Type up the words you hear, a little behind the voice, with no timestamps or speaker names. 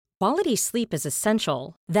Quality sleep is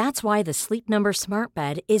essential. That's why the Sleep Number Smart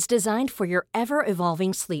Bed is designed for your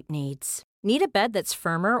ever-evolving sleep needs. Need a bed that's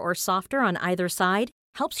firmer or softer on either side?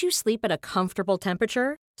 Helps you sleep at a comfortable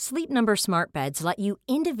temperature? Sleep Number Smart Beds let you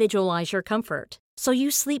individualize your comfort, so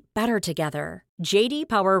you sleep better together. J.D.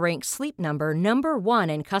 Power ranks Sleep Number number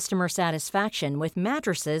 1 in customer satisfaction with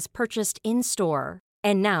mattresses purchased in-store.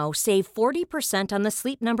 And now, save 40% on the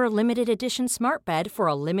Sleep Number Limited Edition Smart Bed for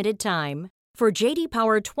a limited time. For J.D.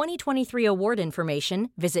 Power 2023 award information,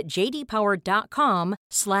 visit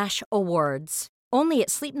jdpower.com/awards. Only at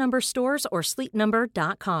Sleep Number stores or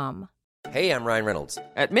sleepnumber.com. Hey, I'm Ryan Reynolds.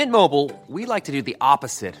 At Mint Mobile, we like to do the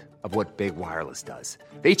opposite of what Big Wireless does.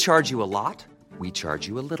 They charge you a lot, we charge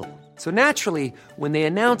you a little. So naturally, when they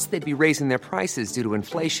announced they'd be raising their prices due to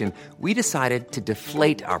inflation, we decided to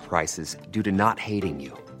deflate our prices due to not hating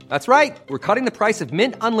you. That's right. We're cutting the price of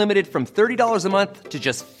Mint Unlimited from $30 a month to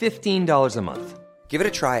just $15 a month. Give it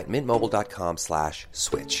a try at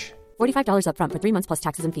mintmobile.com/switch. $45 up front for 3 months plus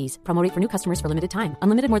taxes and fees. Promo rate for new customers for limited time.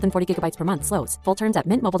 Unlimited more than 40 gigabytes per month. Slows full terms at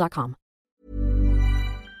mintmobile.com.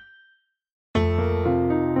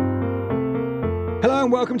 Hello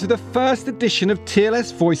and welcome to the first edition of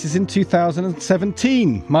TLS Voices in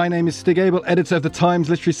 2017. My name is Stig Abel, editor of the Times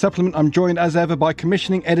Literary Supplement. I'm joined as ever by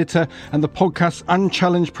commissioning editor and the podcast's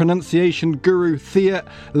unchallenged pronunciation guru Thea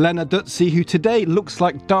Lenarduzzi, who today looks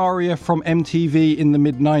like Daria from MTV in the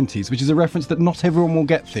mid-90s, which is a reference that not everyone will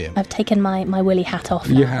get, Thea. I've taken my woolly hat off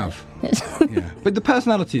now. You have. Yeah. But the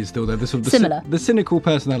personality is still there. The sort of Similar. The cynical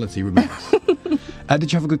personality remains.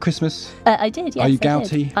 Did you have a good Christmas? I did, yes. Are you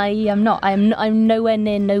gouty? I am not. I'm nowhere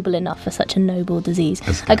near noble enough for such a noble disease.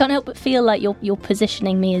 I can't help but feel like you're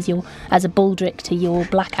positioning me as a baldric to your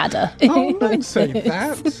Blackadder. Oh, don't say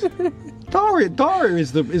that. Daria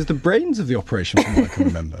is the brains of the operation, from what I can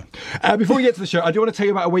remember. Before we get to the show, I do want to tell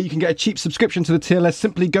you about a way you can get a cheap subscription to the TLS.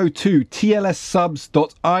 Simply go to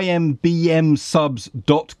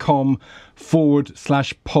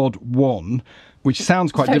tlssubs.imbmsubs.com/pod1. Which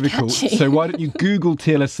sounds quite difficult. Catchy. So why don't you Google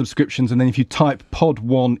TLS subscriptions, and then if you type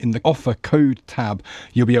pod1 in the offer code tab,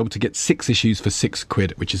 you'll be able to get 6 issues for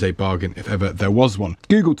 £6, which is a bargain if ever there was one.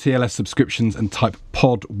 Google TLS subscriptions and type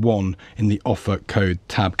pod1 in the offer code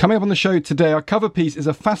tab. Coming up on the show today, our cover piece is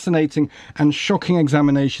a fascinating and shocking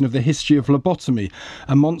examination of the history of lobotomy,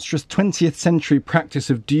 a monstrous 20th century practice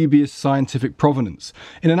of dubious scientific provenance.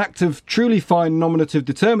 In an act of truly fine nominative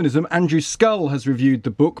determinism, Andrew Scull has reviewed the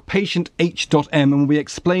book Patient H.M. and will be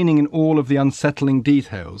explaining in all of the unsettling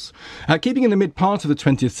details. Keeping in the mid-part of the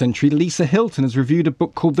 20th century, Lisa Hilton has reviewed a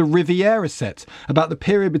book called The Riviera Set, about the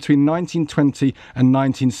period between 1920 and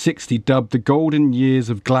 1960, dubbed the Golden Years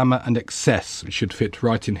of Glamour and Excess, which should fit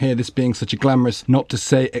right in here, this being such a glamorous, not to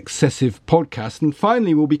say excessive podcast. And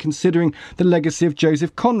finally, we'll be considering the legacy of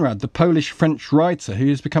Joseph Conrad, the Polish-French writer who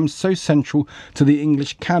has become so central to the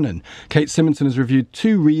English canon. Kate Simonton has reviewed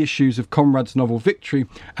 2 reissues of Conrad's novel Victory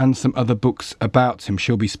and some other books about him.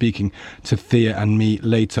 She'll be speaking to Thea and me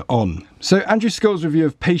later on. So Andrew Scull's review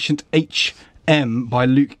of Patient H.M. by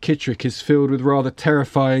Luke Kittrick is filled with rather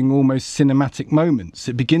terrifying, almost cinematic moments.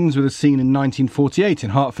 It begins with a scene in 1948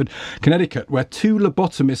 in Hartford, Connecticut, where 2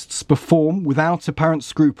 lobotomists perform without apparent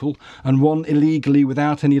scruple and one illegally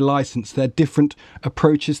without any licence their different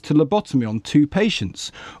approaches to lobotomy on 2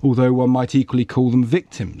 patients, although one might equally call them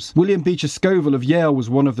victims. William Beecher Scoville of Yale was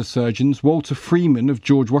one of the surgeons. Walter Freeman of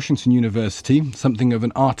George Washington University, something of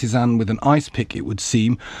an artisan with an ice pick it would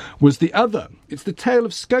seem, was the other. It's the tale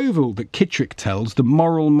of Scoville that Kittrick tells, the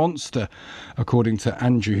moral monster, according to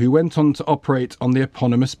Andrew, who went on to operate on the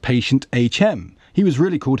eponymous Patient H.M. He was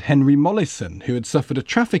really called Henry Mollison, who had suffered a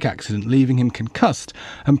traffic accident, leaving him concussed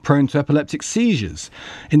and prone to epileptic seizures.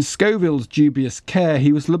 In Scoville's dubious care,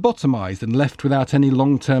 he was lobotomised and left without any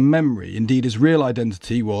long-term memory. Indeed, his real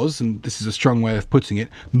identity was, and this is a strong way of putting it,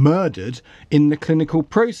 murdered in the clinical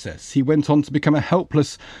process. He went on to become a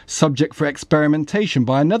helpless subject for experimentation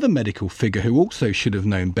by another medical figure who also should have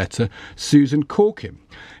known better, Susan Corkin.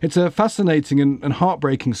 It's a fascinating and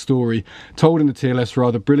heartbreaking story told in the TLS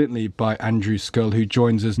rather brilliantly by Andrew Scull, who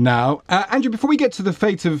joins us now. Andrew, before we get to the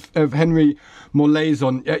fate of Henry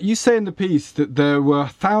Molaison, you say in the piece that there were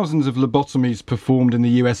thousands of lobotomies performed in the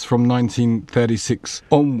US from 1936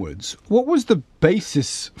 onwards. What was the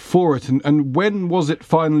basis for it, and when was it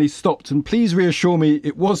finally stopped? And please reassure me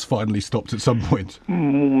it was finally stopped at some point.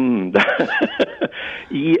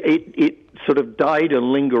 It sort of died a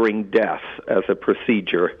lingering death as a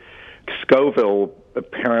procedure. Scoville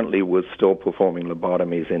apparently was still performing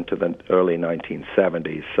lobotomies into the early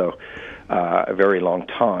 1970s, so a very long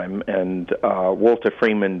time. And Walter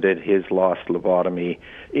Freeman did his last lobotomy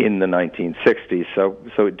in the 1960s,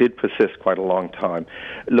 so it did persist quite a long time.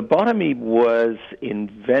 Lobotomy was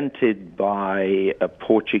invented by a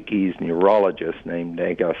Portuguese neurologist named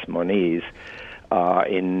Egas Moniz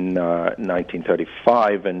in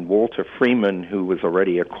 1935, and Walter Freeman, who was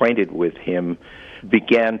already acquainted with him,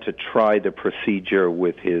 began to try the procedure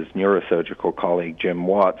with his neurosurgical colleague Jim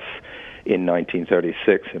Watts in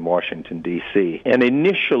 1936 in Washington, D.C. And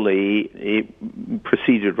initially, it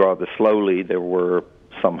proceeded rather slowly. There were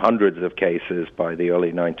some hundreds of cases by the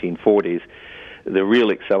early 1940s. The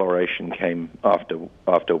real acceleration came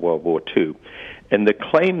after World War II. And the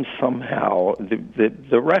claim somehow,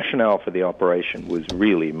 the rationale for the operation was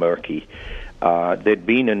really murky. There'd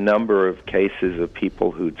been a number of cases of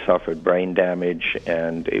people who'd suffered brain damage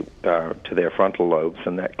to their frontal lobes,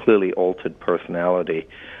 and that clearly altered personality.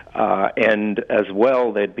 And as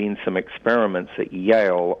well, there'd been some experiments at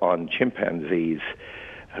Yale on chimpanzees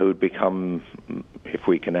who'd become, if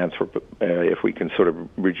we can sort of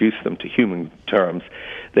reduce them to human terms,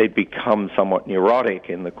 they'd become somewhat neurotic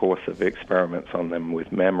in the course of experiments on them with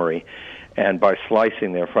memory. And by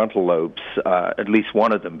slicing their frontal lobes, at least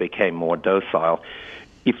one of them became more docile.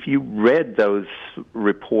 If you read those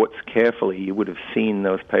reports carefully, you would have seen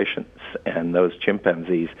those patients and those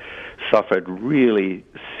chimpanzees suffered really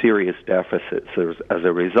serious deficits as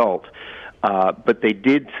a result. But they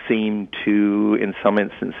did seem to, in some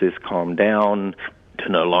instances, calm down, to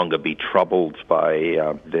no longer be troubled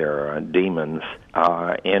by their demons.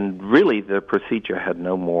 And really, the procedure had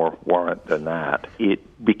no more warrant than that. It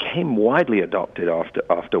became widely adopted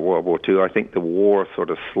after World War II. I think the war sort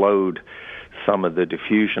of slowed some of the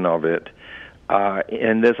diffusion of it.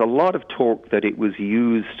 And there's a lot of talk that it was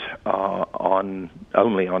used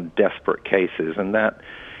only on desperate cases, and that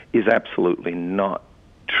is absolutely not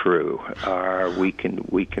true. We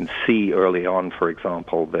can see early on, for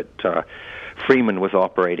example, that Freeman was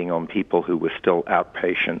operating on people who were still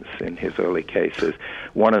outpatients in his early cases.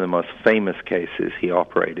 One of the most famous cases he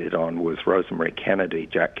operated on was Rosemary Kennedy,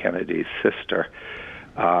 Jack Kennedy's sister,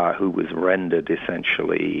 who was rendered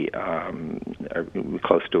essentially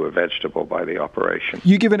close to a vegetable by the operation.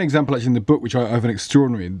 You give an example actually in the book, which I have an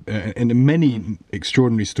extraordinary, in the many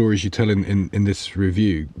extraordinary stories you tell in this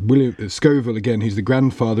review. William Scoville, again, he's the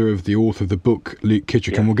grandfather of the author of the book, Luke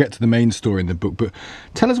Kittrick, and we'll get to the main story in the book. But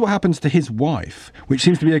tell us what happens to his wife, which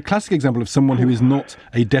seems to be a classic example of someone who is not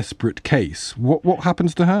a desperate case. What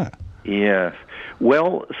happens to her? Yes.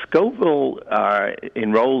 Well, Scoville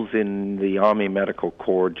enrolls in the Army Medical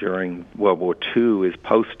Corps during World War II, is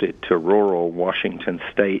posted to rural Washington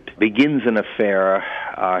State, begins an affair.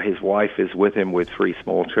 His wife is with him with 3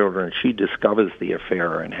 small children. She discovers the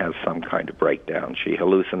affair and has some kind of breakdown. She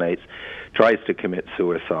hallucinates, tries to commit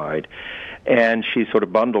suicide, and she's sort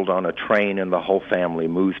of bundled on a train, and the whole family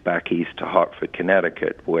moves back east to Hartford,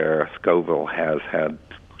 Connecticut, where Scoville has had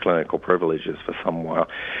clinical privileges for some while.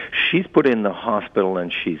 She's put in the hospital,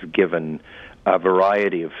 and she's given a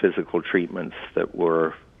variety of physical treatments that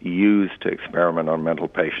were used to experiment on mental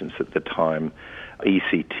patients at the time,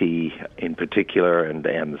 ECT in particular, and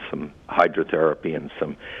some hydrotherapy and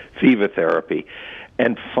some fever therapy.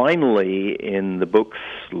 And finally, in the book's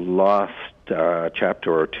last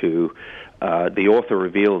chapter or two, the author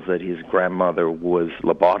reveals that his grandmother was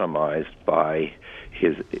lobotomized by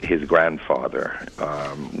his grandfather,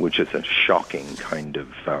 which is a shocking kind of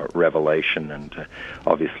revelation and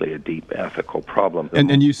obviously a deep ethical problem.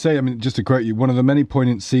 And you say, I mean, just to quote you, one of the many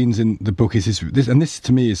poignant scenes in the book is this, and this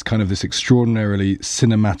to me is kind of this extraordinarily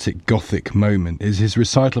cinematic Gothic moment, is his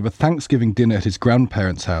recital of a Thanksgiving dinner at his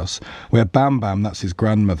grandparents' house, where Bam Bam, that's his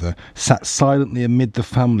grandmother, sat silently amid the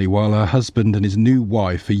family while her husband and his new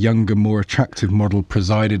wife, a younger, more attractive model,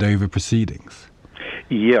 presided over proceedings.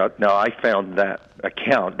 Yeah, no, I found that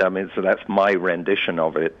account. I mean, so that's my rendition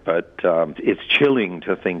of it, but it's chilling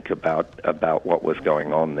to think about what was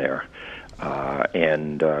going on there. I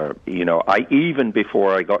even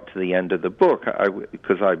before I got to the end of the book,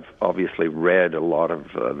 because I've obviously read a lot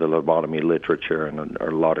of the lobotomy literature and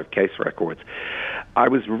a lot of case records, I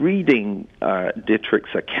was reading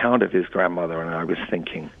Dittrich's account of his grandmother, and I was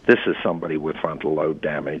thinking, this is somebody with frontal lobe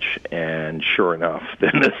damage. And sure enough,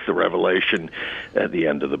 then there's the revelation at the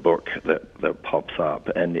end of the book that pops up,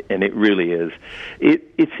 and it really is.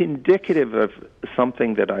 It's indicative of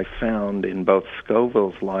something that I found in both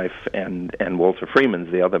Scoville's life and Walter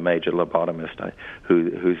Freeman's, the other major lobotomist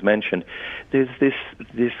who's mentioned. There's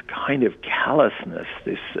this kind of callousness,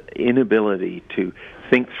 this inability to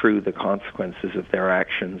think through the consequences of their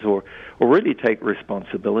actions or really take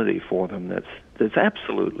responsibility for them that's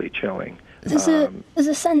absolutely chilling. There's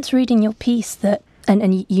a sense reading your piece that,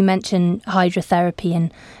 and you mentioned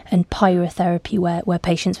hydrotherapy and pyrotherapy where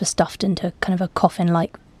patients were stuffed into kind of a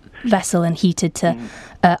coffin-like vessel and heated to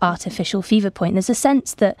artificial fever point. There's a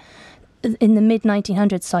sense that in the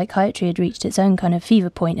mid-1900s, psychiatry had reached its own kind of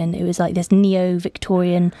fever point, and it was like this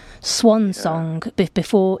neo-Victorian swan song.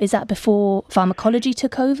 Is that before pharmacology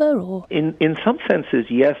took over, or? In some senses,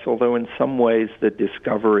 yes, although in some ways the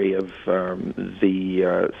discovery of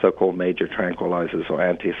the so-called major tranquilizers or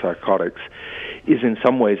antipsychotics is in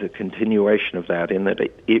some ways a continuation of that, in that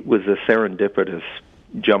it was a serendipitous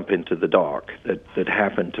jump into the dark that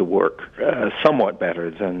happened to work somewhat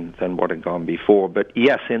better than what had gone before. But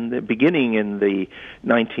yes, in the beginning, in the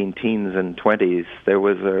 19-teens and 20s, there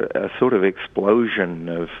was a sort of explosion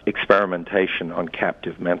of experimentation on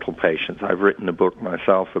captive mental patients. I've written a book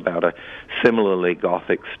myself about a similarly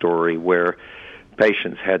gothic story where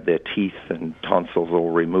patients had their teeth and tonsils all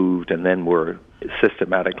removed and then were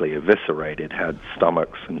systematically eviscerated, had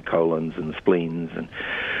stomachs and colons and spleens and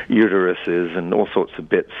uteruses and all sorts of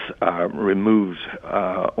bits removed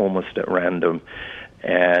almost at random.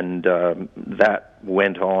 And that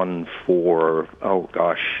went on for,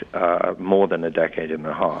 more than a decade and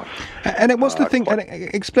a half. And what's the thing?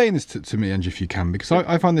 Explain this to me, Angie, if you can, because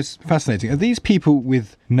I find this fascinating. Are these people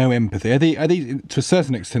with no empathy? Are they to a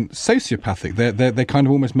certain extent sociopathic? They're kind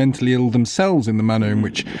of almost mentally ill themselves in the manner in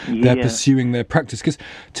which they're pursuing their practice. Because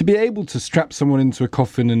to be able to strap someone into a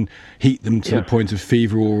coffin and heat them to the point of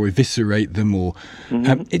fever or eviscerate them, or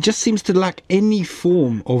it just seems to lack any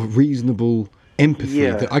form of reasonable empathy.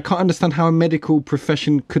 Yeah. I can't understand how a medical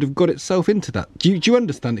profession could have got itself into that. Do you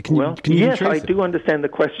understand it? Can you yes, I do understand the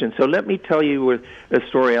question. So let me tell you a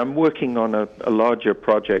story. I'm working on a larger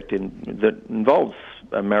project that involves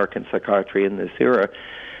American psychiatry in this era.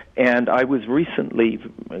 And I was recently,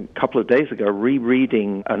 a couple of days ago,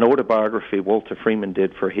 rereading an autobiography Walter Freeman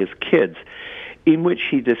did for his kids, in which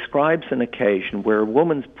he describes an occasion where a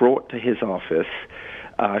woman's brought to his office.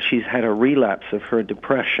 She's had a relapse of her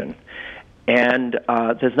depression. And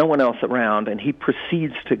there's no one else around, and he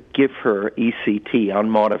proceeds to give her ECT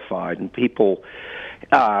unmodified, and people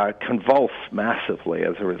convulse massively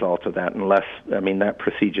as a result of that, that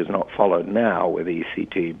procedure's not followed now with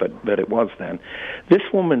ECT, but it was then. This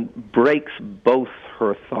woman breaks both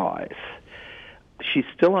her thighs. She's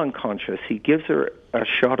still unconscious. He gives her a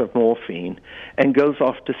shot of morphine and goes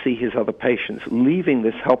off to see his other patients, leaving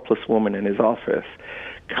this helpless woman in his office,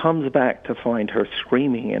 comes back to find her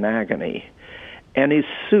screaming in agony, and is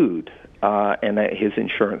sued, and his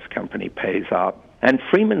insurance company pays up. And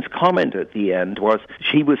Freeman's comment at the end was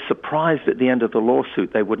he was surprised at the end of the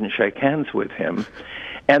lawsuit they wouldn't shake hands with him,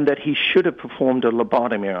 and that he should have performed a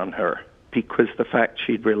lobotomy on her because the fact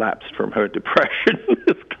she'd relapsed from her depression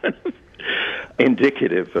is kind of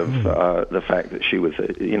indicative of the fact that she was,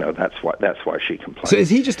 that's why she complained. So is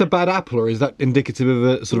he just a bad apple, or is that indicative of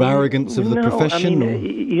a sort of arrogance of the profession? I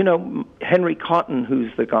mean, Henry Cotton,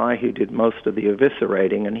 who's the guy who did most of the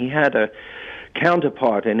eviscerating, and he had a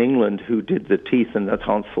counterpart in England who did the teeth and the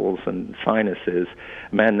tonsils and sinuses,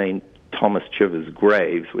 a man named Thomas Chivers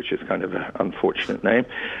Graves, which is kind of an unfortunate name.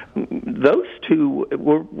 Those two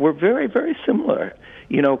were very, very similar.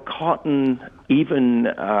 Cotton even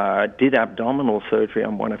did abdominal surgery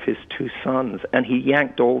on one of his two sons, and he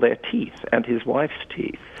yanked all their teeth and his wife's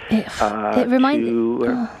teeth as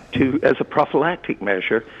a prophylactic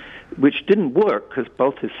measure, which didn't work because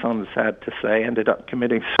both his sons, sad to say, ended up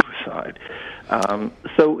committing suicide.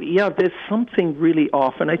 There's something really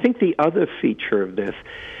off. And I think the other feature of this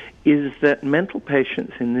is that mental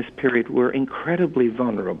patients in this period were incredibly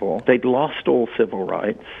vulnerable. They'd lost all civil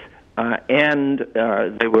rights, and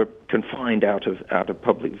they were confined out of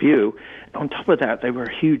public view. On top of that, they were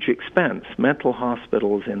a huge expense. Mental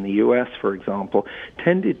hospitals in the U.S., for example,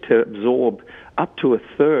 tended to absorb up to a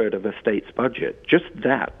third of a state's budget, just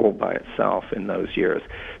that all by itself in those years.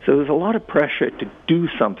 So there's a lot of pressure to do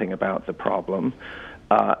something about the problem.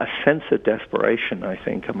 a sense of desperation, I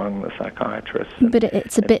think, among the psychiatrists. But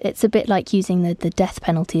it's a bit like using the death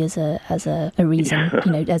penalty as a reason,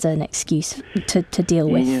 as an excuse to deal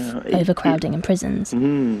with overcrowding in prisons.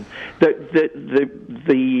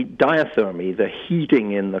 The diathermy, the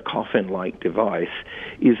heating in the coffin-like device,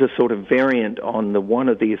 is a sort of variant on one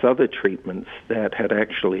of these other treatments that had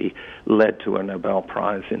actually led to a Nobel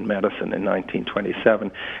Prize in Medicine in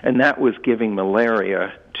 1927, and that was giving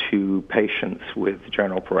malaria to patients with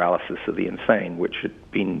general paralysis of the insane, which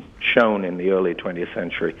had been shown in the early 20th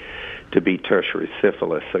century to be tertiary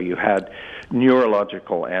syphilis. So you had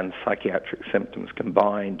neurological and psychiatric symptoms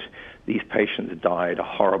combined. These patients died a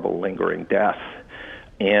horrible, lingering death.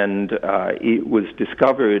 And it was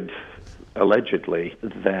discovered, allegedly,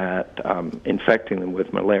 that infecting them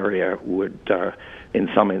with malaria would, in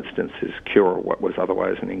some instances, cure what was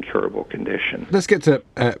otherwise an incurable condition. Let's get to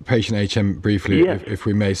patient HM briefly, Yes. if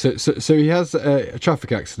we may. So he has a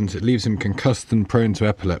traffic accident. It leaves him concussed and prone to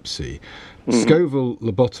epilepsy. Scoville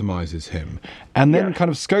lobotomizes him, and then kind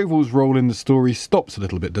of Scoville's role in the story stops a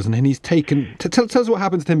little bit, doesn't he? And he's taken... Tell us what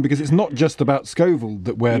happens to him, because it's not just about Scoville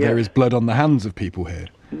where there is blood on the hands of people here.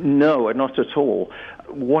 No, not at all.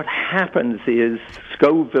 What happens is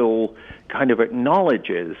Scoville kind of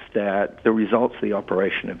acknowledges that the results of the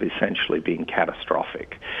operation have essentially been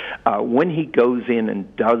catastrophic. When he goes in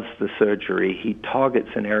and does the surgery, he targets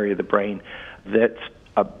an area of the brain that's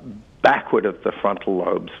backward of the frontal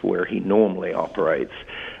lobes where he normally operates,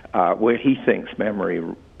 where he thinks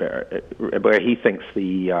where he thinks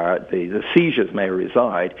the seizures may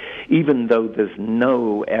reside, even though there's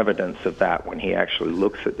no evidence of that when he actually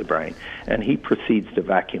looks at the brain. And he proceeds to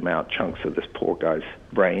vacuum out chunks of this poor guy's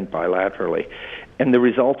brain bilaterally. And the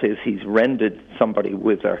result is he's rendered somebody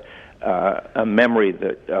with a memory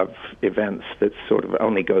of events that sort of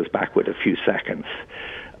only goes backward a few seconds.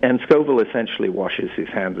 And Scoville essentially washes his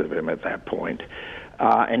hands of him at that point.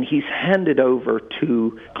 And he's handed over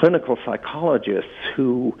to clinical psychologists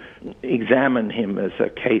who examine him as a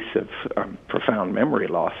case of profound memory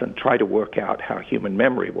loss and try to work out how human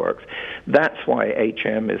memory works. That's why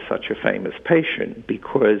HM is such a famous patient,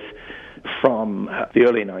 because from the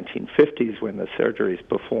early 1950s, when the surgery is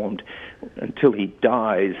performed, until he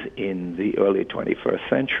dies in the early 21st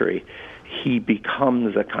century, he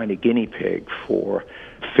becomes a kind of guinea pig for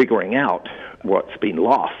figuring out what's been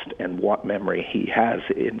lost and what memory he has,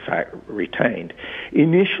 in fact, retained.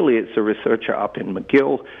 Initially, it's a researcher up in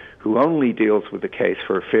McGill who only deals with the case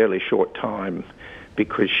for a fairly short time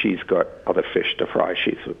because she's got other fish to fry.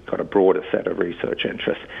 She's got a broader set of research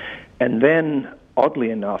interests. And then,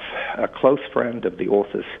 oddly enough, a close friend of the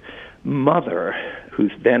author's mother,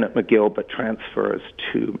 who's then at McGill but transfers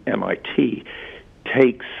to MIT,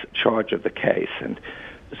 takes charge of the case. And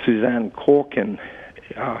Suzanne Corkin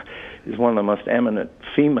is one of the most eminent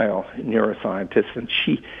female neuroscientists, and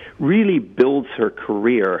she really builds her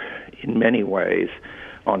career in many ways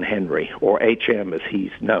on Henry, or HM as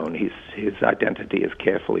he's known. His identity is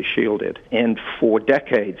carefully shielded. And for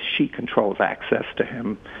decades, she controls access to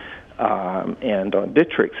him, and on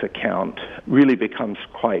Dittrich's account, really becomes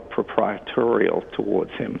quite proprietorial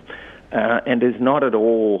towards him, and is not at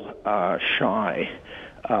all shy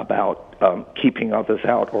about keeping others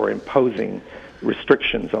out or imposing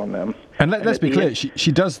restrictions on them. And let's be clear,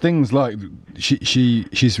 she does things like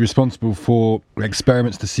she's responsible for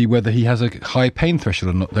experiments to see whether he has a high pain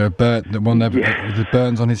threshold or not. There are the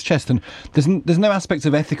burns on his chest, and there's no aspect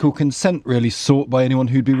of ethical consent really sought by anyone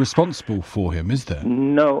who'd be responsible for him, is there?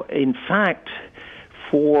 No, in fact,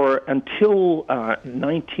 until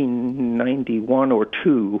 1991 or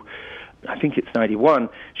 2. I think it's 91.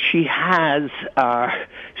 She has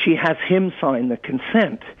him sign the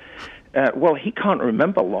consent. Well, he can't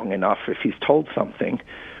remember long enough, if he's told something,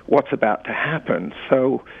 what's about to happen.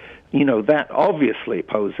 So, that obviously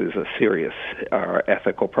poses a serious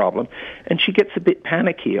ethical problem. And she gets a bit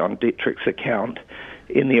panicky on Dittrich's account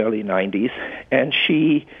in the early 90s, and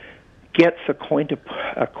she gets a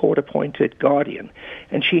court-appointed guardian,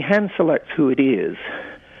 and she hand-selects who it is.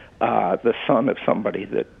 The son of somebody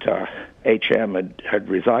that HM had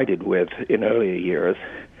resided with in earlier years.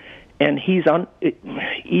 And he's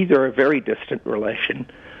either a very distant relation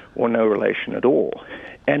or no relation at all.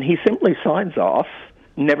 And he simply signs off,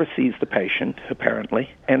 never sees the patient, apparently,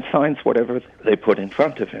 and signs whatever they put in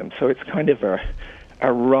front of him. So it's kind of a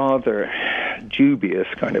rather dubious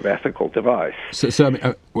kind of ethical device. So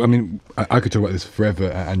I mean, I could talk about this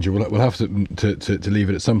forever, Andrew. We'll have to leave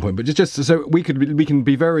it at some point. But just so we can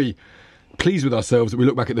be very pleased with ourselves that we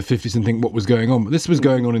look back at the 50s and think what was going on. But this was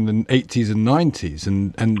going on in the 80s and 90s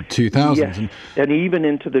and 2000s. Yes, and even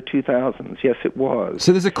into the 2000s. Yes, it was.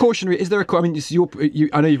 So there's a cautionary... Is there a... I mean,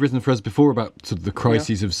 I know you've written for us before about sort of the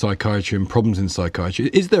crises of psychiatry and problems in psychiatry.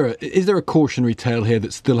 Is there a cautionary tale here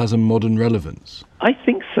that still has a modern relevance? I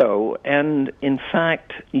think so. And in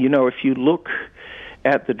fact, if you look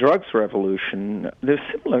at the drugs revolution, there's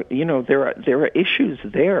similar, there are issues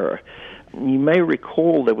there. You may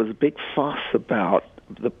recall there was a big fuss about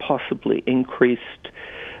the possibly increased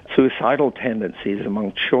suicidal tendencies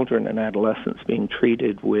among children and adolescents being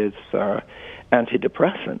treated with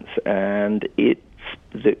antidepressants. And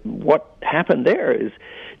what happened there is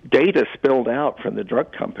data spilled out from the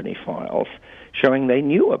drug company files showing they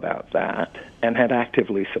knew about that and had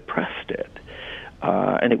actively suppressed it.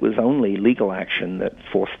 And it was only legal action that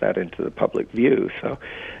forced that into the public view. So,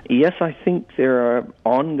 yes, I think there are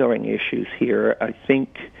ongoing issues here. I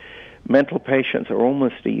think mental patients are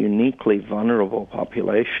almost a uniquely vulnerable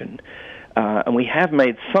population. And we have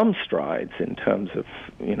made some strides in terms of,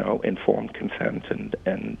 informed consent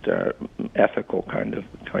and ethical kind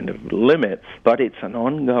of limits, but it's an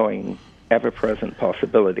ongoing, ever-present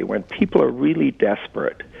possibility. When people are really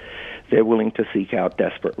desperate, they're willing to seek out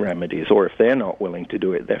desperate remedies, or if they're not willing to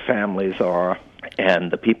do it, their families are,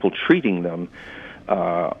 and the people treating them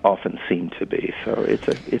often seem to be. So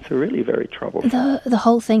it's a really very troublesome. The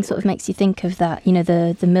whole thing sort of makes you think of that,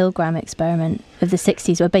 the Milgram experiment of the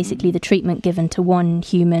 60s, where basically the treatment given to one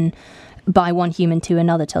human by one human to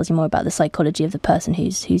another tells you more about the psychology of the person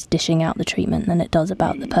who's dishing out the treatment than it does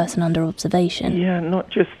about the person under observation. Yeah,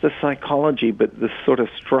 not just the psychology, but the sort of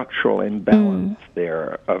structural imbalance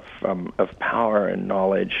there of power and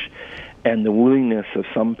knowledge, and the willingness of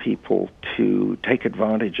some people to take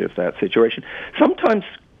advantage of that situation. Sometimes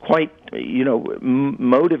quite,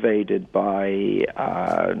 motivated by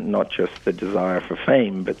not just the desire for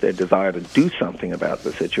fame, but their desire to do something about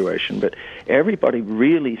the situation. But everybody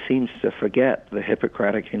really seems to forget the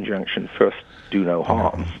Hippocratic injunction, first do no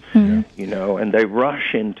harm, and they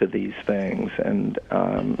rush into these things, and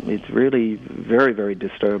it's really very, very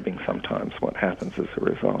disturbing sometimes what happens as a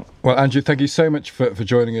result. Well, Andrew, thank you so much for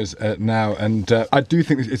joining us now, and I do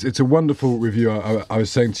think it's a wonderful review. I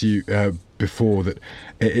was saying to you before that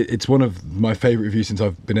it's one of my favourite reviews since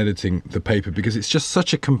I've been editing the paper, because it's just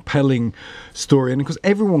such a compelling story, and because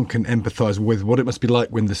everyone can empathise with what it must be like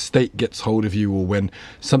when the state gets hold of you, or when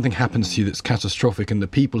something happens to you that's catastrophic and the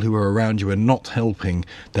people who are around you are not helping,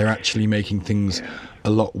 they're actually making things a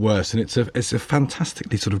lot worse. And it's a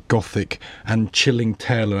fantastically sort of gothic and chilling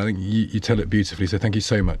tale, and I think you tell it beautifully, so thank you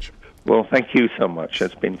so much. Well, thank you so much.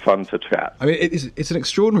 It's been fun to chat. I mean, it's an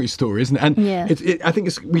extraordinary story, isn't it? And I think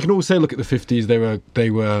we can all say, look at the 50s, they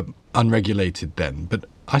were unregulated then, but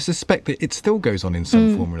I suspect that it still goes on in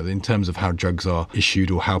some form or other in terms of how drugs are issued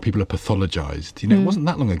or how people are pathologised. It wasn't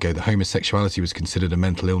that long ago that homosexuality was considered a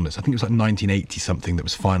mental illness. I think it was like 1980-something that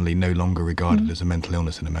was finally no longer regarded as a mental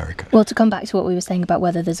illness in America. Well, to come back to what we were saying about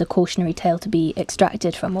whether there's a cautionary tale to be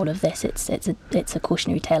extracted from all of this, it's a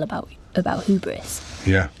cautionary tale about hubris.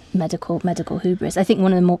 Yeah. Medical hubris. I think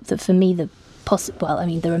one of the more, for me,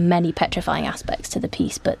 there are many petrifying aspects to the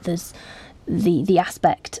piece, but there's the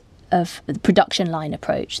aspect of the production line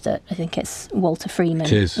approach that I think it's Walter Freeman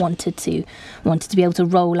wanted to be able to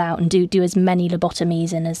roll out and do as many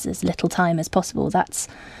lobotomies in as little time as possible. That's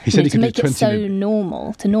he said he to could make do 20 it so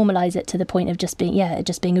normal, to normalise it to the point of just being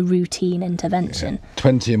a routine intervention.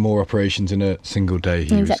 20 or more operations in a single day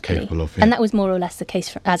he was capable of. Yeah. And that was more or less the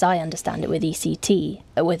case, as I understand it, with ECT,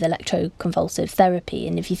 with electroconvulsive therapy.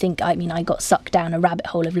 And if you think, I got sucked down a rabbit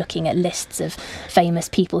hole of looking at lists of famous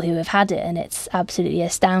people who have had it, and it's absolutely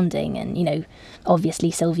astounding. And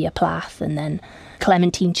obviously Sylvia Plath, and then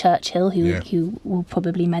Clementine Churchill, who we'll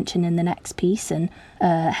probably mention in the next piece, and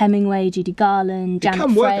Hemingway, Judy Garland,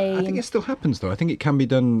 Janet Frey. I think it still happens, though. I think it can be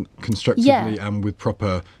done constructively and with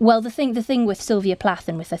proper... Well, the thing with Sylvia Plath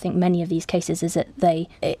and with, I think, many of these cases is that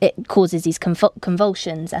it causes these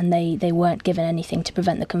convulsions, and they weren't given anything to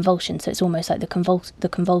prevent the convulsions. So it's almost like the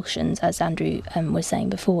convulsions, as Andrew was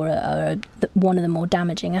saying before, are one of the more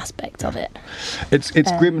damaging aspects of it.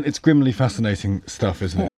 It's grimly fascinating stuff,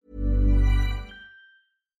 isn't it?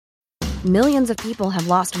 Millions of people have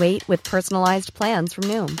lost weight with personalized plans from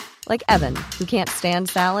Noom. Like Evan, who can't stand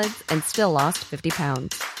salads and still lost 50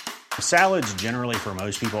 pounds. Salads generally for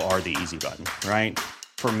most people are the easy button, right?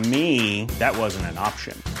 For me, that wasn't an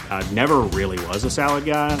option. I never really was a salad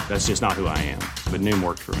guy. That's just not who I am. But Noom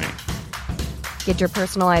worked for me. Get your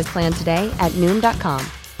personalized plan today at Noom.com.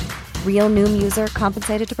 Real Noom user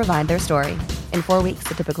compensated to provide their story. In 4 weeks,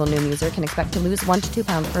 the typical Noom user can expect to lose 1 to 2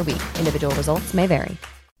 pounds per week. Individual results may vary.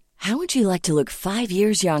 How would you like to look 5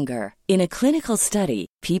 years younger? In a clinical study,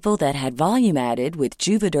 people that had volume added with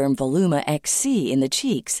Juvederm Voluma XC in the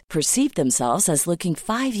cheeks perceived themselves as looking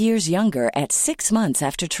 5 years younger at 6 months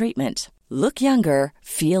after treatment. Look younger,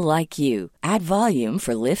 feel like you. Add volume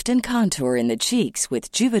for lift and contour in the cheeks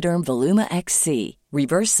with Juvederm Voluma XC.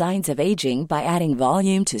 Reverse signs of aging by adding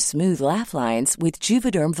volume to smooth laugh lines with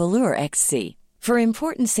Juvederm Volure XC. For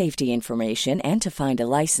important safety information and to find a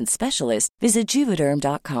licensed specialist, visit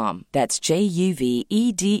Juvederm.com. That's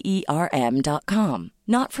JUVEDERM.com.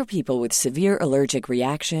 Not for people with severe allergic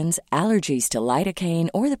reactions, allergies to lidocaine,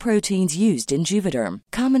 or the proteins used in Juvederm.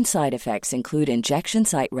 Common side effects include injection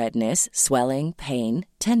site redness, swelling, pain,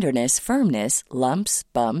 tenderness, firmness, lumps,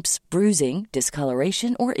 bumps, bruising,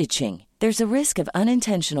 discoloration, or itching. There's a risk of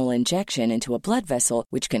unintentional injection into a blood vessel,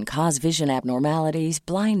 which can cause vision abnormalities,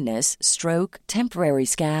 blindness, stroke, temporary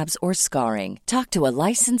scabs, or scarring. Talk to a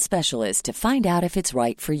licensed specialist to find out if it's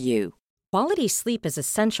right for you. Quality sleep is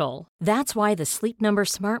essential. That's why the Sleep Number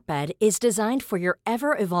Smart Bed is designed for your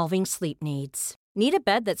ever-evolving sleep needs. Need a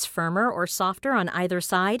bed that's firmer or softer on either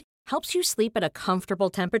side? Helps you sleep at a comfortable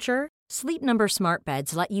temperature? Sleep Number Smart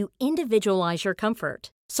Beds let you individualize your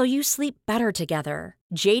comfort, so you sleep better together.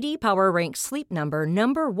 J.D. Power ranks Sleep Number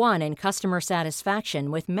number 1 in customer satisfaction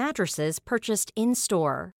with mattresses purchased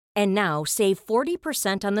in-store. And now, save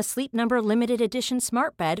 40% on the Sleep Number Limited Edition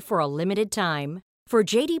Smart Bed for a limited time. For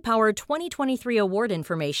J.D. Power 2023 award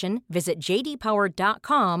information, visit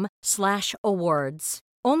jdpower.com/awards.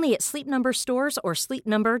 Only at Sleep Number stores or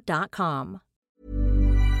sleepnumber.com.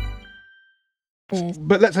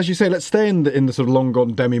 But let's, as you say, let's stay in the sort of long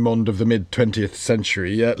gone demi-monde of the mid-20th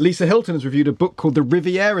century. Lisa Hilton has reviewed a book called The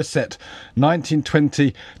Riviera Set,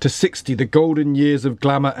 1920 to 60, The Golden Years of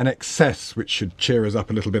Glamour and Excess, which should cheer us up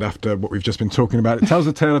a little bit after what we've just been talking about. It tells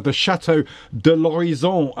the tale of the Chateau de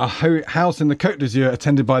l'Horizon, a house in the Côte d'Azur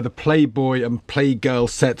attended by the Playboy and Playgirl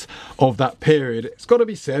set of that period. It's got to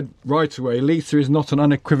be said right away, Lisa is not an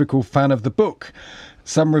unequivocal fan of the book.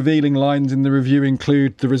 Some revealing lines in the review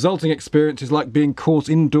include, the resulting experience is like being caught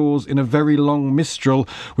indoors in a very long mistral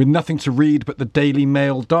with nothing to read but the Daily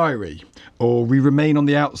Mail diary. Or we remain on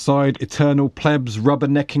the outside, eternal plebs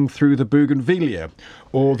rubbernecking through the bougainvillea.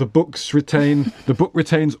 Or the book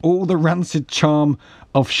retains all the rancid charm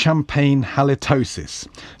of champagne halitosis.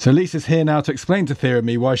 So Lisa's here now to explain to Thea and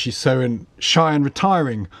me why she's so shy and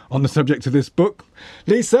retiring on the subject of this book.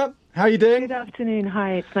 Lisa, how are you doing? Good afternoon.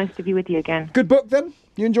 Hi, it's nice to be with you again. Good book then?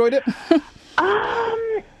 You enjoyed it?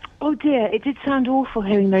 Oh dear, it did sound awful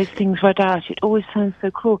hearing those things read out. It always sounds so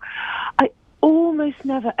cruel. I almost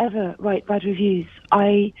never ever write bad reviews.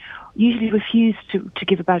 I usually refuse to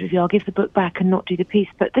give a bad review. I'll give the book back and not do the piece.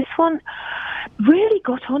 But this one really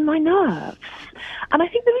got on my nerves. And I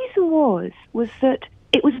think the reason was that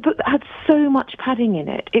it was a book that had so much padding in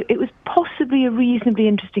it. It was possibly a reasonably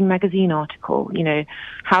interesting magazine article, you know,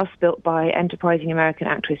 house built by enterprising American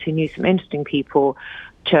actress who knew some interesting people,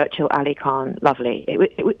 Churchill, Ali Khan, lovely.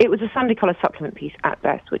 It was a Sunday Colour supplement piece at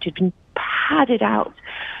best, which had been padded out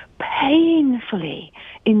painfully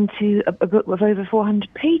into a book of over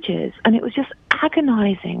 400 pages, and it was just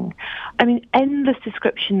agonizing. I mean, endless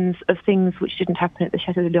descriptions of things which didn't happen at the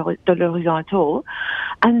Chateau de l'Horizon at all,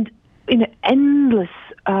 and endless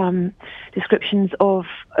descriptions of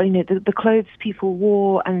the clothes people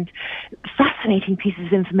wore, and fascinating pieces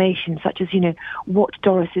of information such as what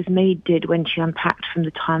Doris's maid did when she unpacked from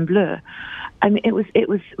the Time Bleu. I mean, it was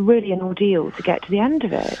really an ordeal to get to the end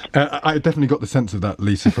of it. I definitely got the sense of that,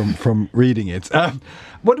 Lisa, from reading it.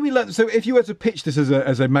 What do we learn? So, if you were to pitch this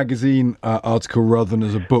as a magazine article rather than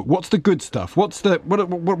as a book, what's the good stuff? Why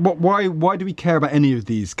do we care about any of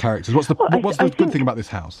these characters? What's the good thing about this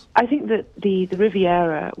house? I think that the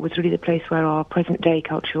Riviera was really the place where our present day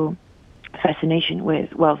cultural fascination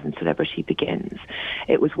with wealth and celebrity begins.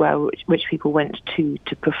 It was where rich people went to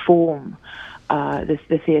perform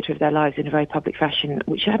the theatre of their lives in a very public fashion,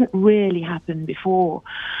 which hadn't really happened before.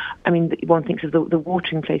 I mean, one thinks of the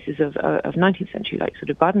watering places of 19th century, like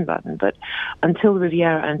sort of Baden-Baden, but until the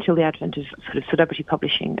Riviera, until the advent of sort of celebrity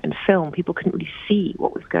publishing and film, people couldn't really see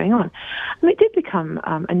what was going on. And it did become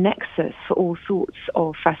a nexus for all sorts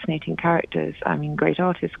of fascinating characters. I mean, great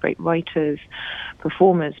artists, great writers,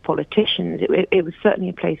 performers, politicians. It was certainly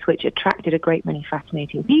a place which attracted a great many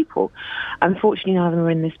fascinating people. Unfortunately, none of them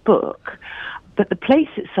are in this book. But the place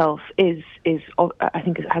itself is I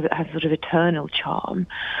think has a sort of eternal charm,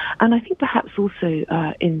 and I think perhaps also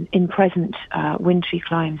in present wintry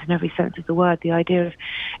climes in every sense of the word, the idea of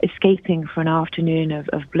escaping for an afternoon of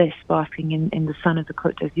bliss, basking in the sun of the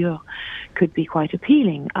Côte d'Azur, could be quite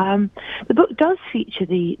appealing. The book does feature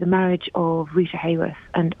the marriage of Rita Hayworth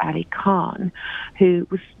and Ali Khan, who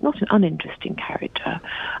was not an uninteresting character,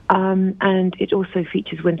 and it also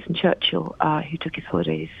features Winston Churchill, who took his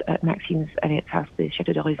holidays at Maxine's Eliot's house, the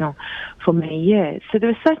Château d'Horizon, for many years. So there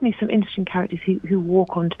are certainly some interesting characters who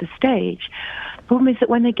walk onto the stage. The problem is that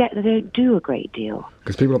when they get there, they don't do a great deal.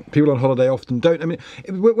 Because people on holiday often don't. I mean,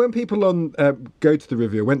 when people went to the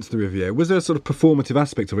Riviera, was there a sort of performative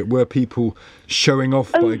aspect of it? Were people showing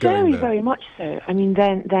off by going very, there? very much so. I mean,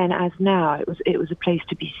 then as now, it was a place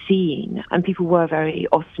to be seen, and people were very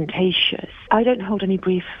ostentatious. I don't hold any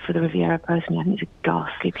brief for the Riviera personally. I think it's a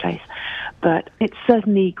ghastly place, but it's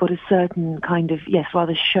certainly got a certain kind of, yes,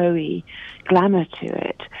 rather showy glamour to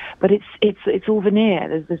it. But it's all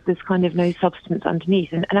veneer. There's kind of no substance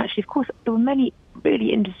underneath. And actually, of course, there were many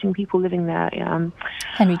really interesting people living there.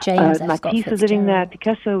 Henry James, Matisse was living there,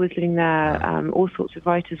 Picasso was living there, all sorts of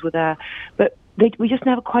writers were there. But we just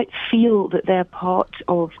never quite feel that they're part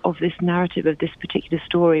of this narrative, of this particular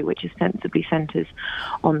story, which ostensibly centres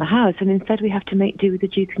on the house. And instead we have to make do with the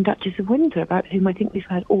Duke and Duchess of Windsor, about whom I think we've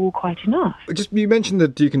heard all quite enough. You mentioned the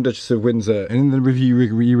Duke and Duchess of Windsor, and in the review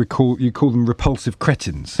you call them repulsive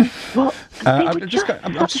cretins. Well, they were just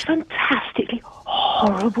fantastically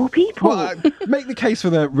horrible people. Well, make the case for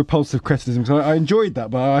their repulsive cretinism, because I enjoyed that,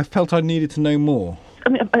 but I felt I needed to know more. I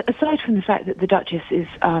mean, aside from the fact that the Duchess is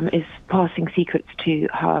passing secrets to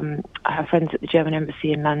her friends at the German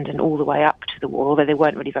embassy in London all the way up to the war, although they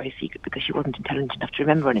weren't really very secret because she wasn't intelligent enough to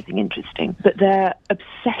remember anything interesting. But their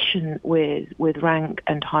obsession with rank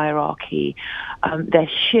and hierarchy, their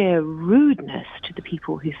sheer rudeness to the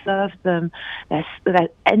people who served them, their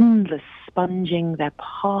endless sponging, their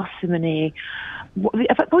parsimony.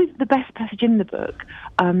 Probably the best passage in the book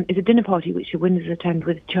is a dinner party which the Windsors attend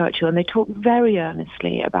with Churchill, and they talk very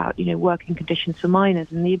earnestly about working conditions for miners.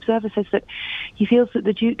 And the Observer says that he feels that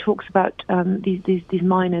the Duke talks about these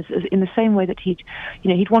miners as in the same way that he'd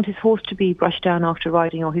want his horse to be brushed down after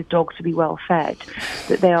riding or his dog to be well fed,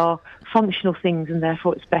 that they are functional things and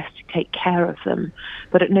therefore it's best to take care of them.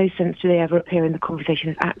 But at no sense do they ever appear in the conversation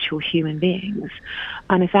as actual human beings.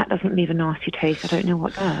 And if that doesn't leave a nasty taste, I don't know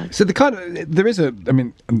what does. So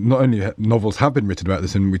not only novels have been written about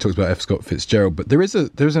this, and we talked about F. Scott Fitzgerald, but there's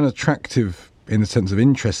an attractive, in the sense of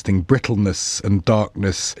interesting, brittleness and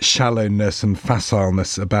darkness, shallowness and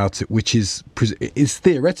facileness about it, which is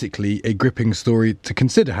theoretically a gripping story to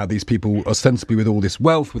consider, how these people, ostensibly with all this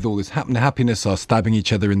wealth, with all this happiness, are stabbing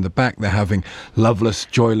each other in the back. They're having loveless,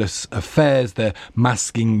 joyless affairs. They're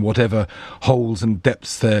masking whatever holes and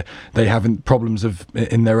depths they have in problems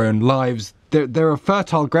in their own lives. There are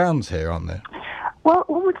fertile grounds here, aren't there? Well,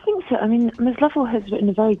 one would think so. I mean, Ms. Lovell has written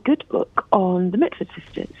a very good book on the Mitford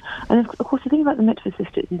sisters. And, of course, the thing about the Mitford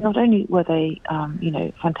sisters is not only were they,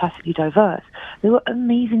 fantastically diverse, they were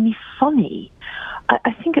amazingly funny.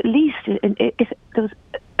 I think at least if there was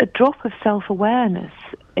a drop of self-awareness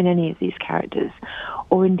in any of these characters,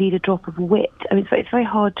 or indeed a drop of wit. I mean, it's very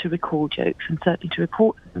hard to recall jokes and certainly to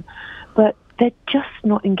report them, but they're just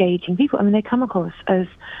not engaging people. I mean, they come across as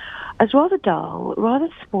rather dull, rather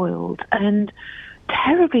spoiled, and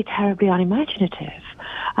terribly, terribly unimaginative.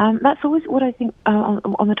 That's always what I think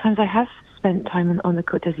on the times I have spent time on the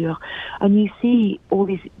Côte d'Azur, and you see all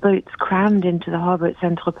these boats crammed into the harbour at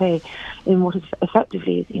Saint-Tropez in what is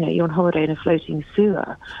effectively, you're on holiday in a floating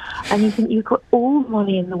sewer, and you think you've got all the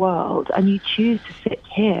money in the world, and you choose to sit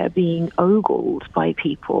here being ogled by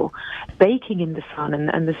people, baking in the sun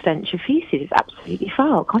and the stench of feces is absolutely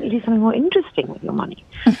foul. Can't you do something more interesting with your money?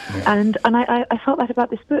 And I felt that about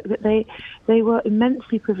this book, that they were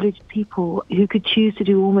immensely privileged people who could choose to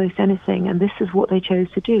do almost anything, and this is what they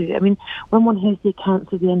chose to do. I mean, when one hears the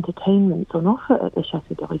accounts of the entertainments on offer at the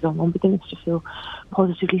Château d'Horizon, one begins to feel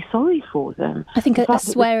positively sorry for them. I think a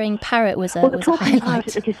swearing parrot was a highlight.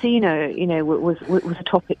 At the casino, was a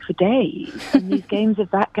topic for days. And these games of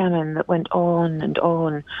backgammon that went on and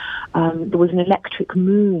on. There was an electric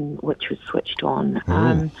moon which was switched on,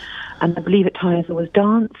 and I believe at times there was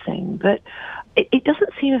dancing. But it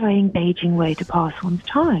doesn't seem a very engaging way to pass one's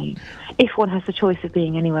time if one has the choice of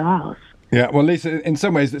being anywhere else. Yeah, well, Lisa, in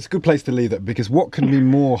some ways, it's a good place to leave that, because what can be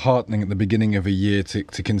more heartening at the beginning of a year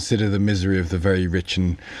to consider the misery of the very rich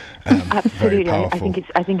and very powerful?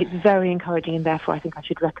 I think it's very encouraging, and therefore I think I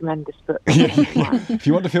should recommend this book. If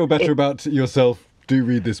you want to feel better about yourself, Do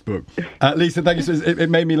read this book. Lisa, thank you. It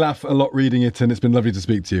made me laugh a lot reading it, and it's been lovely to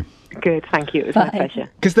speak to you. Good, thank you. It was my pleasure.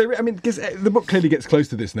 Because the book clearly gets close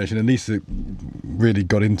to this notion, and Lisa really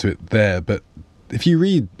got into it there. But if you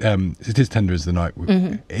read It Is Tender as the Night,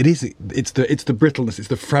 it's the brittleness, it's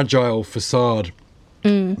the fragile facade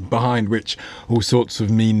behind which all sorts of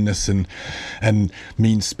meanness and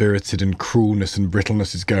mean-spirited and cruelness and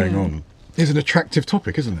brittleness is going on. It's an attractive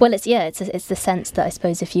topic, isn't it? Well, it's the sense that I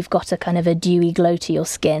suppose if you've got a kind of a dewy glow to your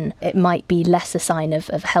skin, it might be less a sign of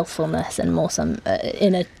healthfulness and more some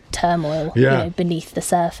inner turmoil beneath the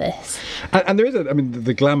surface. And there is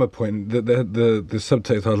the glamour point. The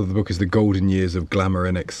subtitle of the book is The Golden Years of Glamour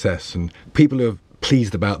and Excess, and people who are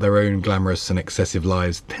pleased about their own glamorous and excessive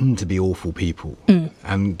lives tend to be awful people.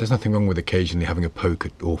 And there's nothing wrong with occasionally having a poke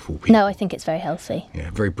at awful people. No, I think it's very healthy.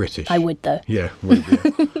 Yeah, very British. I would, though. Yeah, would,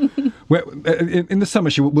 yeah. Well, in the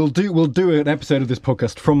summer, we'll do an episode of this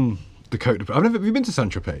podcast from the Côte d'Azur. Have you been to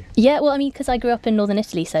Saint-Tropez? Yeah, well, because I grew up in northern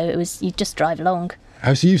Italy, so it was, you just drive along.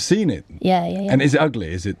 Oh, so you've seen it? Yeah. And is it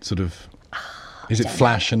ugly? Is it sort of... Is it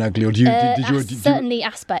flash and ugly, or do you certainly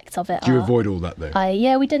aspects of it? Do you avoid all that though?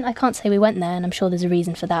 We didn't. I can't say we went there, and I'm sure there's a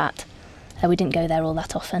reason for that. We didn't go there all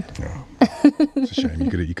that often. Oh, it's a shame.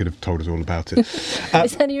 You could have told us all about it. I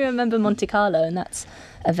certainly remember Monte Carlo, and that's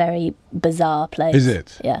a very bizarre place. Is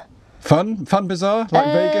it? Yeah. Fun, bizarre, like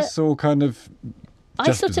Vegas, or kind of. I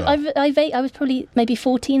was probably maybe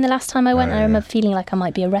 14 the last time I went. I remember feeling like I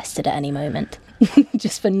might be arrested at any moment.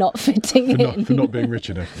 Just for not fitting in. For not being rich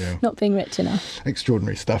enough, yeah. Not being rich enough.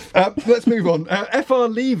 Extraordinary stuff. Let's move on. F.R.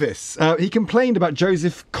 Leavis, he complained about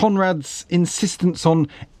Joseph Conrad's insistence on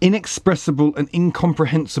inexpressible and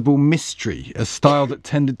incomprehensible mystery, a style that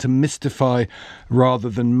tended to mystify rather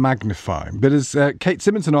than magnify. But as Kate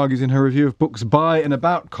Simonson argues in her review of books by and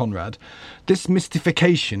about Conrad, this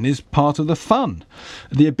mystification is part of the fun.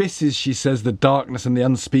 The abysses, she says, the darkness and the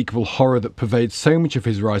unspeakable horror that pervades so much of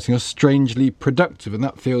his writing are strangely productive, and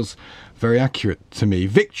that feels very accurate to me.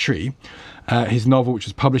 Victory, his novel, which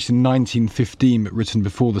was published in 1915 but written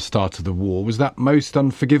before the start of the war, was that most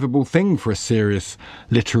unforgivable thing for a serious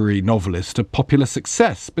literary novelist, a popular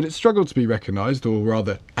success. But it struggled to be recognised,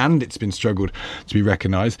 it's been struggled to be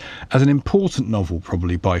recognised as an important novel,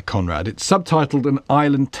 probably, by Conrad. It's subtitled An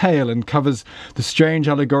Island Tale and covers the strange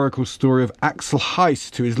allegorical story of Axel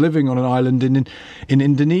Heist, who is living on an island in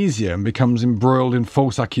Indonesia and becomes embroiled in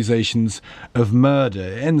false accusations of murder.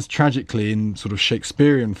 It ends tragically in sort of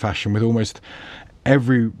Shakespearean fashion, with almost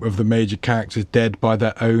every of the major characters dead by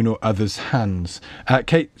their own or others' hands.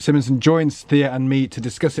 Kate Simonson joins Thea and me to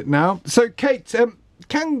discuss it now. So, Kate,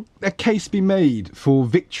 can a case be made for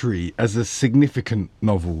Victory as a significant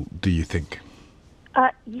novel, do you think?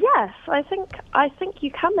 Yes, I think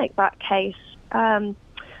you can make that case,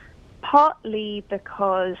 partly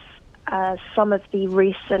because some of the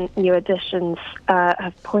recent new editions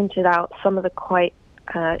have pointed out some of the quite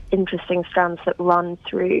interesting strands that run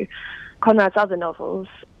through Conrad's other novels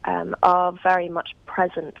are very much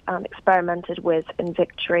present and experimented with in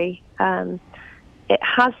Victory. It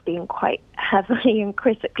has been quite heavily and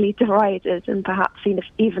critically derided and perhaps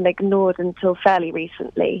even ignored until fairly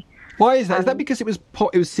recently. Why is that? Is that because it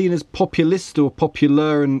was seen as populist or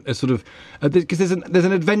popular and a sort of because there's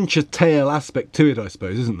an adventure tale aspect to it, I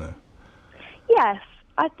suppose, isn't there? Yes,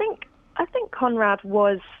 I think Conrad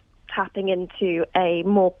was tapping into a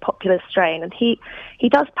more popular strain, and he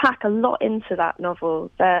does pack a lot into that novel.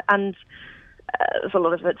 And there's a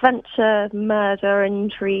lot of adventure, murder,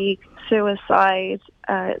 intrigue, suicide.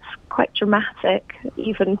 It's quite dramatic,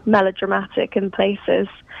 even melodramatic in places.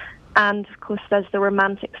 And of course, there's the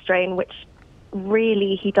romantic strain, which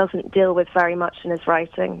really he doesn't deal with very much in his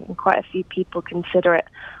writing, and quite a few people consider it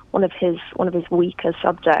one of his weaker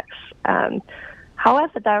subjects.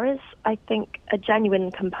 However, there is, I think, a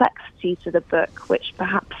genuine complexity to the book, which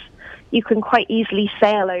perhaps you can quite easily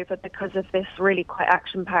sail over because of this really quite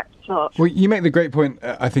action-packed plot. Well, you make the great point,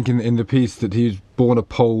 I think, in the piece that he was born a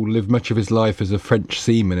Pole, lived much of his life as a French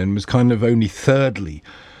seaman, and was kind of only thirdly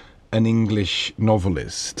an English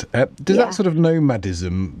novelist. Does that sort of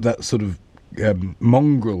nomadism, that sort of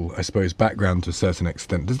mongrel, I suppose, background to a certain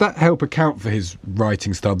extent, does that help account for his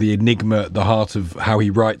writing style, the enigma at the heart of how he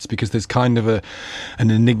writes? Because there's kind of an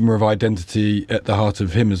enigma of identity at the heart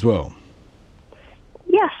of him as well.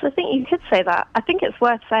 Yes, I think you could say that. I think it's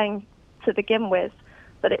worth saying to begin with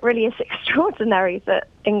that it really is extraordinary that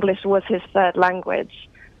English was his third language,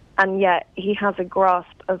 and yet he has a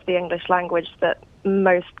grasp of the English language that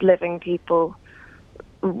most living people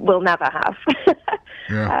will never have.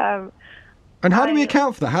 Yeah. And how do we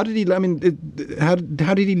account for that? How did he? I mean, how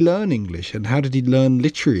did he learn English, and how did he learn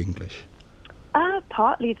literary English?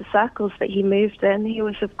 partly the circles that he moved in. He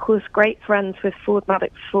was, of course, great friends with Ford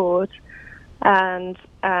Madox Ford, and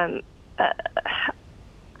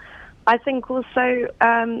I think also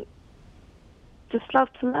just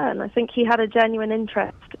loved to learn. I think he had a genuine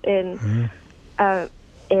interest in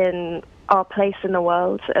our place in the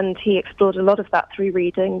world, and he explored a lot of that through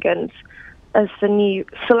reading. And as the new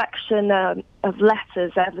selection of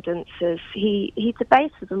letters evidences, he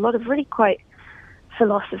debated a lot of really quite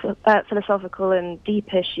philosophical and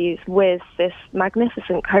deep issues with this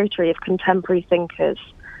magnificent coterie of contemporary thinkers.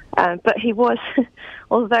 But he was,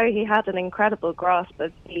 although he had an incredible grasp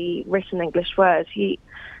of the written English word, he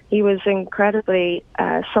was incredibly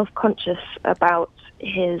self-conscious about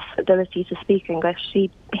his ability to speak English. He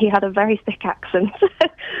had a very thick accent,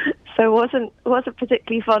 so wasn't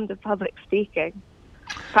particularly fond of public speaking.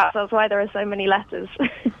 Perhaps that's why there are so many letters.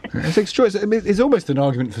 It's extraordinary. I mean, it's almost an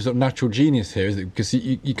argument for sort of natural genius here, isn't it? Because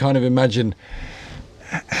you kind of imagine,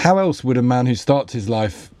 how else would a man who starts his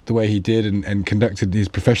life the way he did and conducted his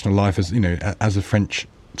professional life as, as a French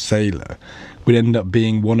sailor, would end up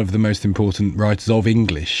being one of the most important writers of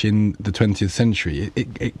English in the 20th century?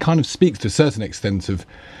 It kind of speaks to a certain extent of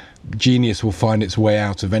genius will find its way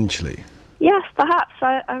out eventually. Yes, perhaps.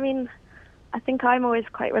 I mean, I think I'm always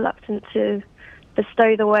quite reluctant to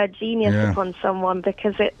bestow the word genius upon someone,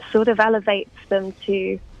 because it sort of elevates them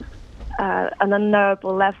to an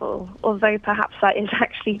unknowable level, although perhaps that is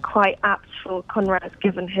actually quite apt for Conrad,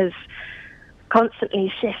 given his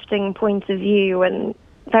constantly shifting point of view, and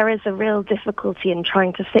there is a real difficulty in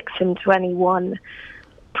trying to fix him to any one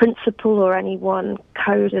principle or any one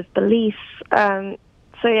code of belief.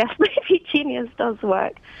 So yes, maybe genius does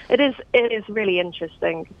work. It is really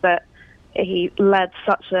interesting that he led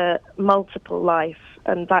such a multiple life,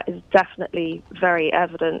 and that is definitely very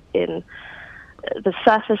evident in the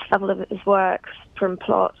surface level of his works, from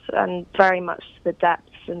plot, and very much to the depths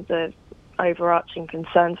and the overarching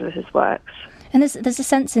concerns of his works. And there's a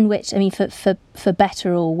sense in which, I mean, for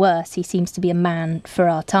better or worse, he seems to be a man for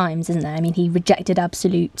our times, isn't there? I mean, he rejected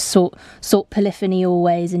absolute, sought polyphony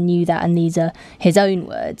always, and knew that, and these are his own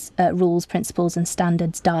words, rules, principles and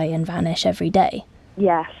standards die and vanish every day.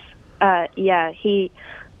 Yes.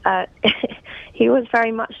 He was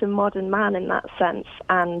very much a modern man in that sense,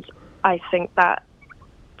 and I think that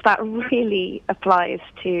really applies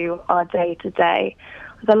to our day-to-day.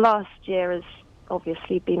 The last year has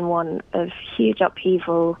obviously been one of huge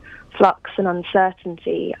upheaval, flux and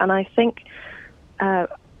uncertainty, and I think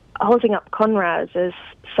holding up Conrad as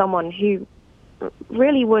someone who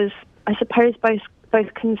really was, I suppose,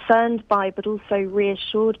 both concerned by but also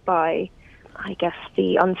reassured by, I guess,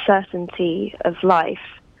 the uncertainty of life,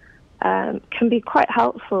 can be quite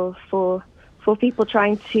helpful for people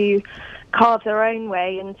trying to carve their own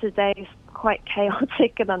way in today's quite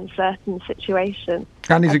chaotic and uncertain situation.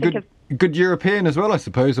 And he's a good European as well, I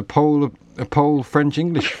suppose, a Pole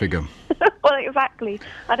French-English figure. Well, exactly.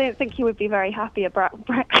 I don't think he would be very happy about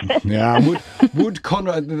Brexit. Yeah, would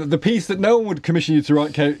Conrad, the piece that no one would commission you to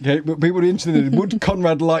write, Kate, but people are interested in, would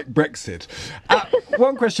Conrad like Brexit?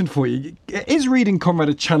 One question for you. Is reading Conrad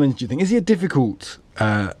a challenge, do you think? Is he a difficult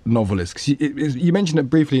novelist? 'Cause you mentioned it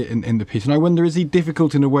briefly in the piece, and I wonder, is he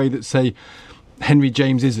difficult in a way that, say, Henry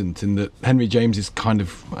James isn't, in that Henry James is kind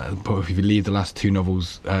of, if you leave the last two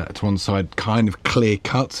novels to one side, kind of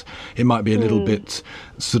clear-cut. It might be a little bit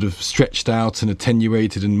sort of stretched out and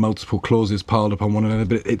attenuated and multiple clauses piled up on one another,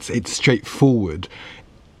 but it's straightforward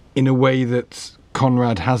in a way that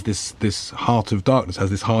Conrad has this heart of darkness, has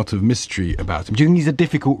this heart of mystery about him. Do you think he's a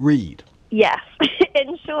difficult read? Yes.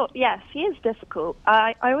 In short, yes, he is difficult.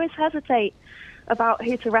 I always hesitate about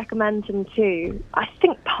who to recommend him to. I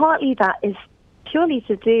think partly that is purely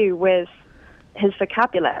to do with his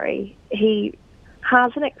vocabulary. He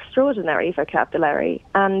has an extraordinary vocabulary,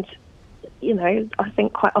 and, I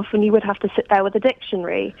think quite often you would have to sit there with a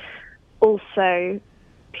dictionary. Also,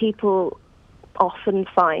 people often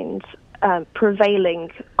find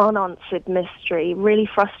prevailing unanswered mystery really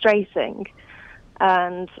frustrating,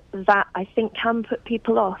 and that, I think, can put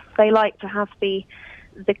people off. They like to have the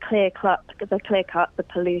clear-cut, the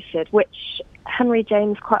pellucid, which Henry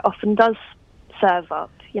James quite often does serve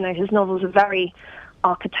up. His novels are very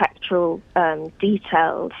architectural,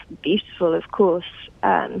 detailed, beautiful, of course.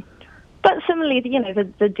 But similarly,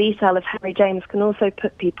 the detail of Henry James can also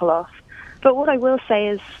put people off. But what I will say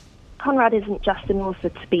is, Conrad isn't just an author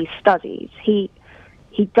to be studied. He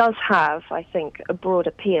does have, I think, a broad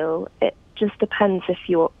appeal. It just depends if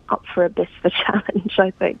you're up for a bit of a challenge, I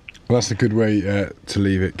think. Well, that's a good way to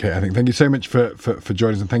leave it, Kate, I think. Thank you so much for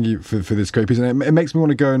joining us, and thank you for this great piece. And it makes me want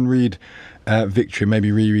to go and read Victory,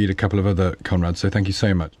 maybe reread a couple of other Conrads, so thank you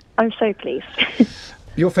so much. I'm so pleased.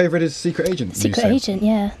 Your favourite is Secret Agent? Secret Agent,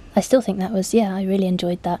 yeah. I still think that was, I really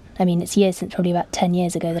enjoyed that. I mean, it's years since, probably about 10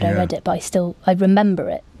 years ago that I read it, but I remember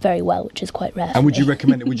it very well, which is quite rare. And would you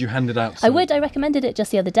recommend it? Would you hand it out? I would. I recommended it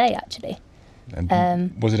just the other day, actually.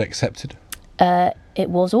 And was it accepted? It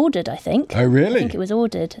was ordered, I think. Oh, really? I think it was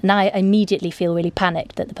ordered. Now I immediately feel really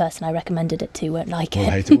panicked that the person I recommended it to won't like it.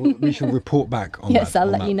 Hate it. Well, we shall report back on that. Yes, I'll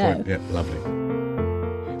let you know. Point. Yeah, lovely.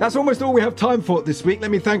 That's almost all we have time for this week. Let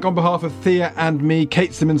me thank on behalf of Thea and me,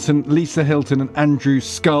 Kate Simonson, Lisa Hilton and Andrew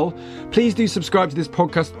Scull. Please do subscribe to this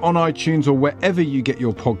podcast on iTunes or wherever you get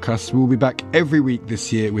your podcasts. We'll be back every week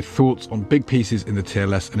this year with thoughts on big pieces in the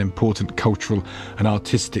TLS and important cultural and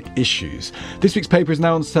artistic issues. This week's paper is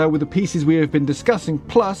now on sale with the pieces we have been discussing,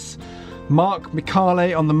 plus Mark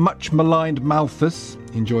Michale on the much maligned Malthus.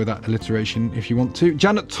 Enjoy that alliteration if you want to.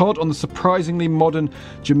 Janet Todd on the surprisingly modern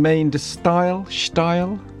Germaine de Stael,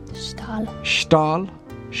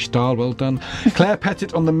 well done. Claire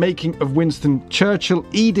Pettit on the making of Winston Churchill.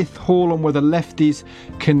 Edith Hall on whether lefties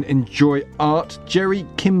can enjoy art. Jerry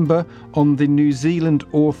Kimber on the New Zealand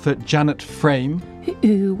author Janet Frame,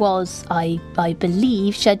 who was, I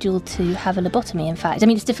believe, scheduled to have a lobotomy, in fact. I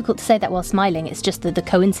mean, it's difficult to say that while smiling. It's just the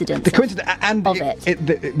coincidence of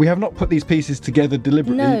it. We have not put these pieces together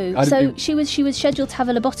deliberately. No, so she was scheduled to have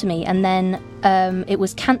a lobotomy, and then it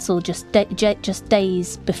was cancelled just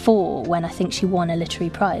days before, when I think she won a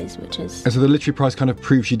literary prize, which is... So the literary prize kind of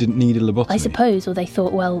proved she didn't need a lobotomy? I suppose, or they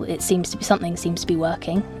thought, well, something seems to be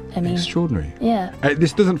working. I mean, extraordinary. Yeah.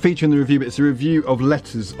 This doesn't feature in the review, but it's a review of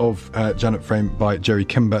Letters of Janet Frame by Jerry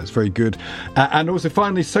Kimber. It's very good. And also,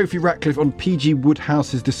 finally, Sophie Ratcliffe on P.G.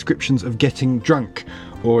 Woodhouse's descriptions of getting drunk,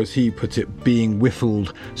 or as he put it, being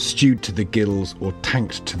whiffled, stewed to the gills, or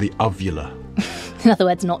tanked to the uvula. In other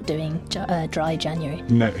words, not doing dry January.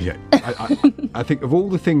 No, yeah. I think of all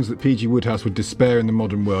the things that P.G. Woodhouse would despair in the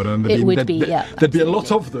modern world, and there'd be a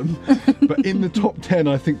lot of them, but in the top 10,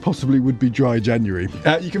 I think possibly would be dry January.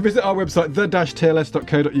 You can visit our website,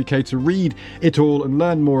 the-tls.co.uk, to read it all and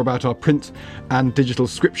learn more about our print and digital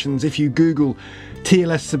subscriptions. If you Google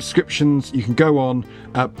TLS subscriptions, you can go on,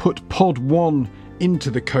 put Pod 1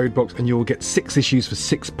 into the code box and you'll get 6 issues for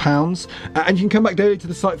 £6. And you can come back daily to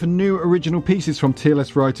the site for new original pieces from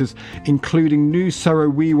TLS writers, including new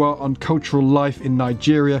Saro Wiwa on cultural life in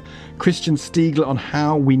Nigeria, Christian Stiegler on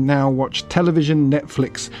how we now watch television,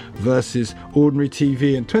 Netflix versus ordinary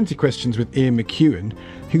TV, and 20 questions with Ian McEwan,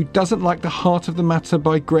 who doesn't like The Heart of the Matter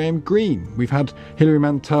by Graham Greene. We've had Hilary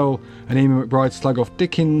Mantel and Amy McBride slag off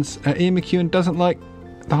Dickens. Ian McEwan doesn't like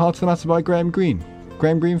The Heart of the Matter by Graham Greene.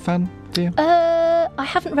 Graham Greene fan, dear? I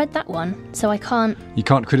haven't read that one, so I can't... You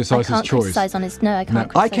can't criticise his choice. I can't criticise on his... No, I can't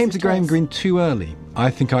I came to Graham Greene too early. I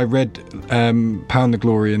think I read Pound the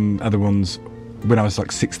Glory and other ones when I was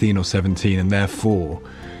like 16 or 17, and therefore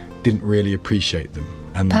didn't really appreciate them.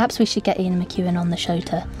 And perhaps we should get Ian McEwan on the show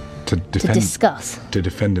to discuss. To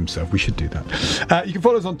defend himself. We should do that. You can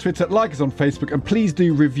follow us on Twitter, like us on Facebook, and please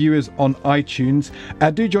do review us on iTunes.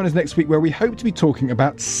 Do join us next week, where we hope to be talking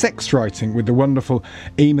about sex writing with the wonderful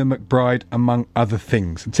Ema McBride, among other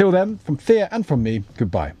things. Until then, from Thea and from me,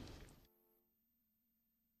 goodbye.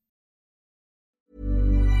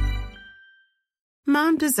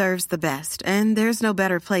 Mom deserves the best, and there's no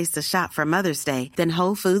better place to shop for Mother's Day than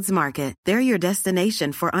Whole Foods Market. They're your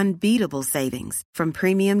destination for unbeatable savings, from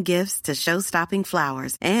premium gifts to show-stopping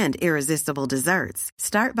flowers and irresistible desserts.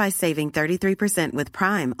 Start by saving 33% with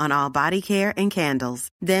Prime on all body care and candles.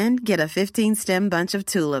 Then get a 15-stem bunch of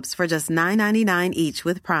tulips for just $9.99 each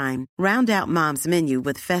with Prime. Round out Mom's menu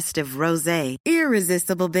with festive rosé,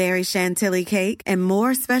 irresistible berry chantilly cake, and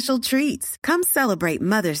more special treats. Come celebrate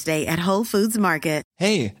Mother's Day at Whole Foods Market.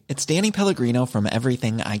 Hey, it's Danny Pellegrino from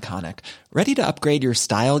Everything Iconic. Ready to upgrade your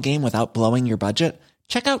style game without blowing your budget?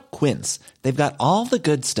 Check out Quince. They've got all the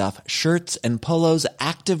good stuff, shirts and polos,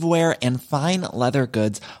 activewear, and fine leather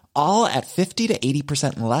goods, all at 50 to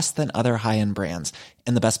 80% less than other high-end brands.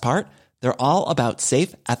 And the best part? They're all about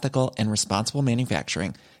safe, ethical, and responsible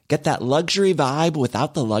manufacturing. Get that luxury vibe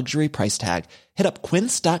without the luxury price tag. Hit up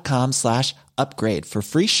quince.com/upgrade for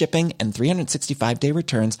free shipping and 365-day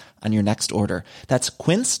returns on your next order. That's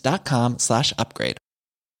quince.com/upgrade.